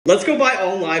Let's go buy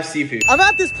all live seafood. I'm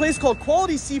at this place called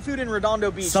Quality Seafood in Redondo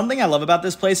Beach. Something I love about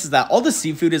this place is that all the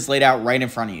seafood is laid out right in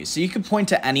front of you. So you can point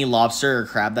to any lobster or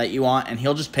crab that you want and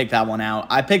he'll just pick that one out.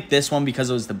 I picked this one because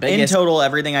it was the biggest. In total,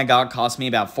 everything I got cost me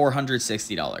about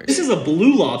 $460. This is a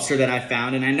blue lobster that I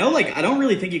found, and I know, like, I don't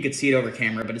really think you could see it over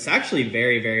camera, but it's actually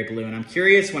very, very blue. And I'm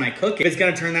curious when I cook it, if it's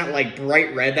gonna turn that like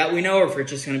bright red that we know, or if it's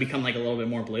just gonna become like a little bit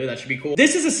more blue. That should be cool.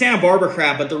 This is a Santa Barbara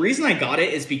crab, but the reason I got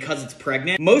it is because it's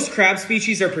pregnant. Most crab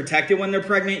species are protected when they're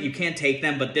pregnant. You can't take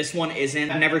them, but this one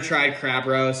isn't. I've never tried crab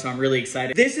roe, so I'm really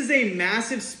excited. This is a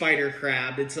massive spider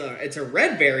crab. It's a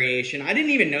red variation. I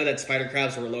didn't even know that spider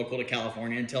crabs were local to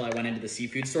California until I went into the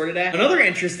seafood store today. Another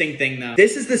interesting thing though,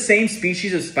 this is the same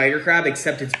species of spider crab,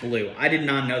 except it's blue. I did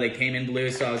not know they came in blue,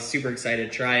 so I was super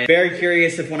excited to try it. Very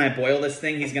curious if when I boil this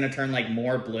thing, he's gonna turn like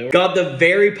more blue. Got the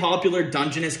very popular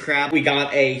Dungeness crab. We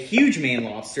got a huge Maine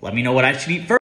lobster. Let me know what I should eat first.